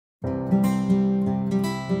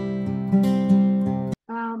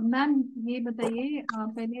Ma'am ये बताइए,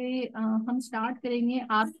 पहले हम स्टार्ट करेंगे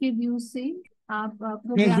आपके व्यूज से। आप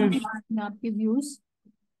प्रोग्राम के बारे में आपके व्यूज,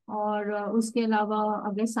 और उसके अलावा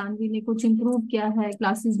अगर सानवी ने कुछ इम्प्रूव किया है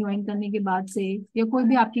क्लासेस ज्वाइन करने के बाद से, या कोई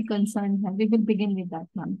भी आपकी कंसर्न है, we will begin with that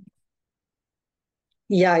ma'am.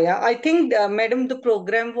 या I think madam the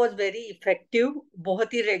programme was very effective,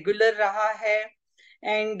 बहुत ही रेगुलर रहा है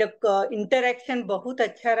एंड इंटरेक्शन बहुत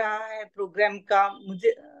अच्छा रहा है प्रोग्राम का।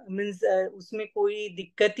 मुझे मीन्स उसमें कोई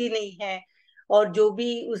दिक्कत ही नहीं है। और जो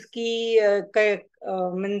भी उसकी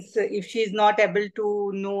means if she is not able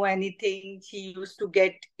to know anything, she used to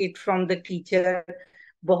get it from the teacher.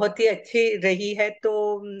 बहुत ही अच्छी रही है,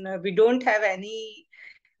 तो we don't have any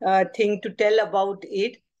thing to tell about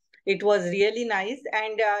it. It was really nice,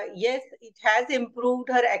 and yes, it has improved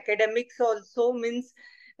her academics also. Means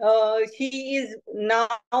she is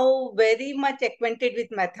now very much acquainted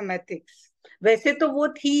with mathematics. वैसे तो वो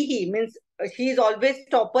थी ही, means she is always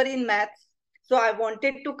topper in maths. So I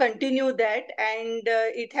wanted to continue that, and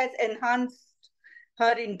it has enhanced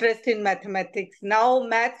her interest in mathematics. Now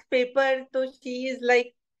maths paper, so she is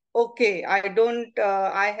like, okay, I don't,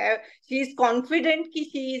 I have, she is confident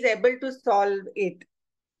that she is able to solve it.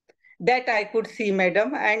 That I could see,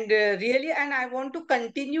 madam. And really, and I want to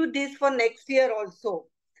continue this for next year also.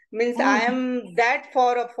 Means Oh, I am that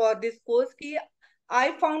for this course. Ki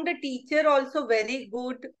I found the teacher also very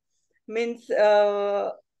good. Means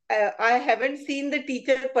I haven't seen the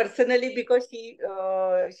teacher personally because she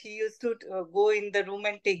used to go in the room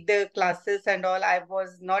and take the classes and all. I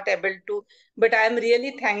was not able to, but I am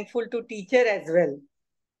really thankful to teacher as well.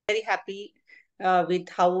 Very happy with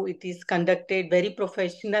how it is conducted, very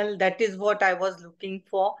professional. That is what I was looking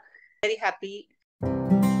for. Very happy.